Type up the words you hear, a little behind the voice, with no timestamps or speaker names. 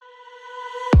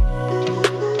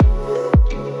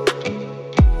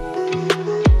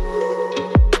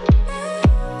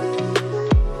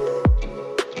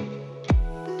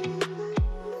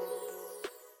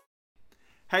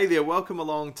Hey there, welcome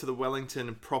along to the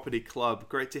Wellington Property Club.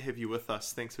 Great to have you with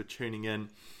us. Thanks for tuning in.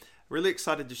 Really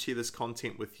excited to share this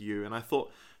content with you. And I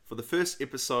thought for the first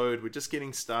episode, we're just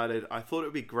getting started. I thought it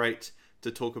would be great to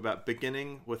talk about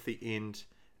beginning with the end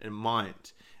in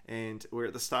mind. And we're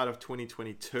at the start of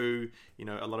 2022. You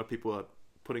know, a lot of people are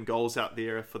putting goals out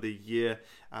there for the year.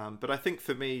 But I think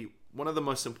for me, one of the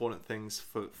most important things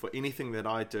for anything that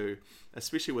I do,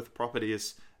 especially with property,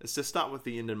 is to start with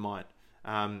the end in mind.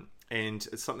 And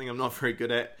it's something I'm not very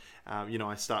good at.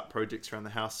 I start projects around the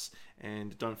house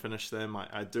and don't finish them.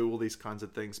 I do all these kinds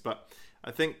of things. But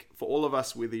I think for all of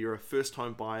us, whether you're a first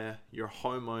home buyer, you're a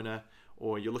homeowner,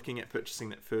 or you're looking at purchasing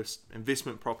that first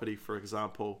investment property, for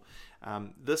example,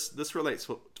 this relates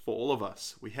for all of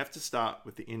us. We have to start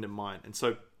with the end in mind. And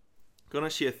so I'm going to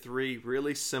share 3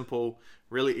 really simple,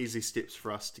 really easy steps for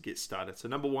us to get started. So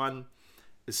number 1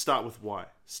 is start with why.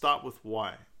 Start with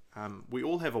why. We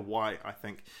all have a why, I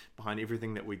think, behind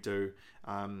everything that we do.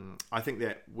 I think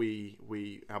that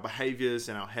our behaviors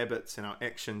and our habits and our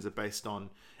actions are based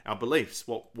on our beliefs,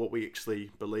 what we actually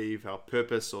believe, our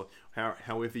purpose, or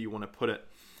however you want to put it.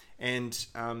 And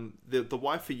the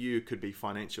why for you could be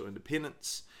financial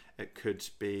independence. It could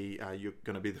be you're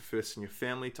going to be the first in your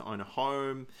family to own a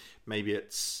home. Maybe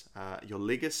it's your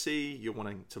legacy. You're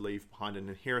wanting to leave behind an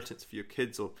inheritance for your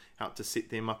kids or help to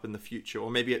set them up in the future. Or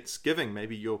maybe it's giving.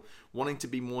 Maybe you're wanting to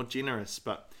be more generous,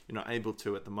 but you're not able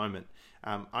to at the moment.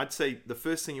 I'd say the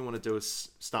first thing you want to do is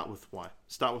start with why.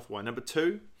 Start with why. Number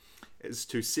 2 is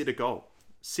to set a goal.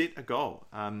 Set a goal.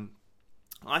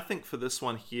 I think for this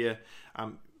one here,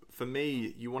 for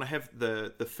me, you want to have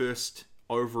the first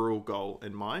overall goal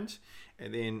in mind,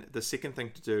 and then the second thing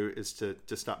to do is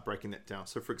to start breaking that down.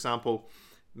 So for example,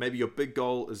 maybe your big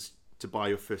goal is to buy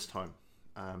your first home.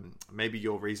 Maybe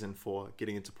your reason for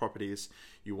getting into property is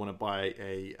you want to buy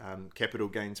a capital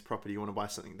gains property. You want to buy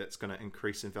something that's going to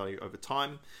increase in value over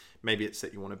time. Maybe it's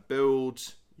that you want to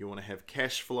build, you want to have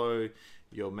cash flow,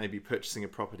 you're maybe purchasing a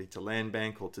property to land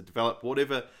bank or to develop.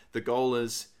 Whatever the goal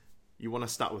is, you want to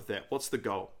start with that. What's the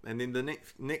goal? And then the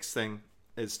next thing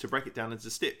is to break it down into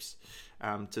steps,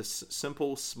 to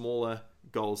simple, smaller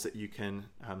goals that you can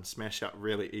smash out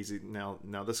really easy. Now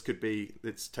this could be,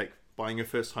 let's take buying your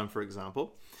first home, for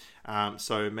example.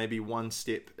 So maybe one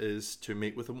step is to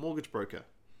meet with a mortgage broker.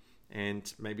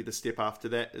 And maybe the step after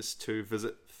that is to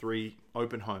visit 3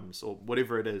 open homes or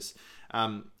whatever it is.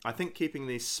 I think keeping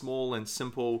these small and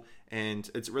simple, and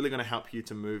it's really going to help you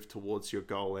to move towards your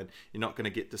goal, and you're not going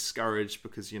to get discouraged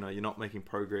because you're not making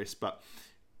progress. But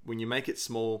when you make it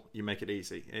small, you make it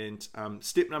easy. And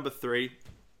step number 3,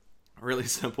 really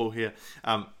simple here,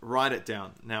 write it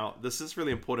down. Now, this is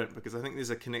really important because I think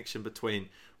there's a connection between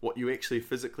what you actually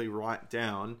physically write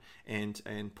down and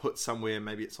put somewhere,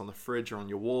 maybe it's on the fridge or on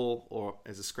your wall or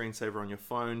as a screensaver on your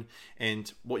phone,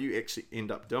 and what you actually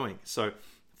end up doing. So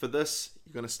for this,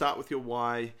 you're going to start with your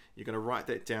why, you're going to write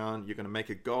that down, you're going to make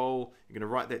a goal, you're going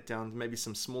to write that down, maybe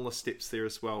some smaller steps there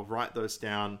as well, write those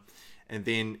down, and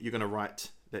then you're going to write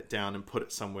that down and put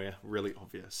it somewhere really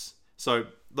obvious. So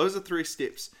those are 3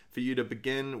 steps for you to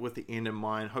begin with the end in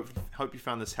mind. Hope you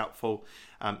found this helpful.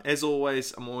 As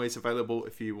always, I'm always available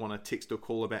if you want to text or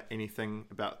call about anything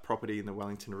about property in the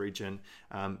Wellington region.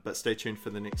 But stay tuned for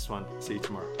the next one. See you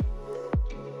tomorrow.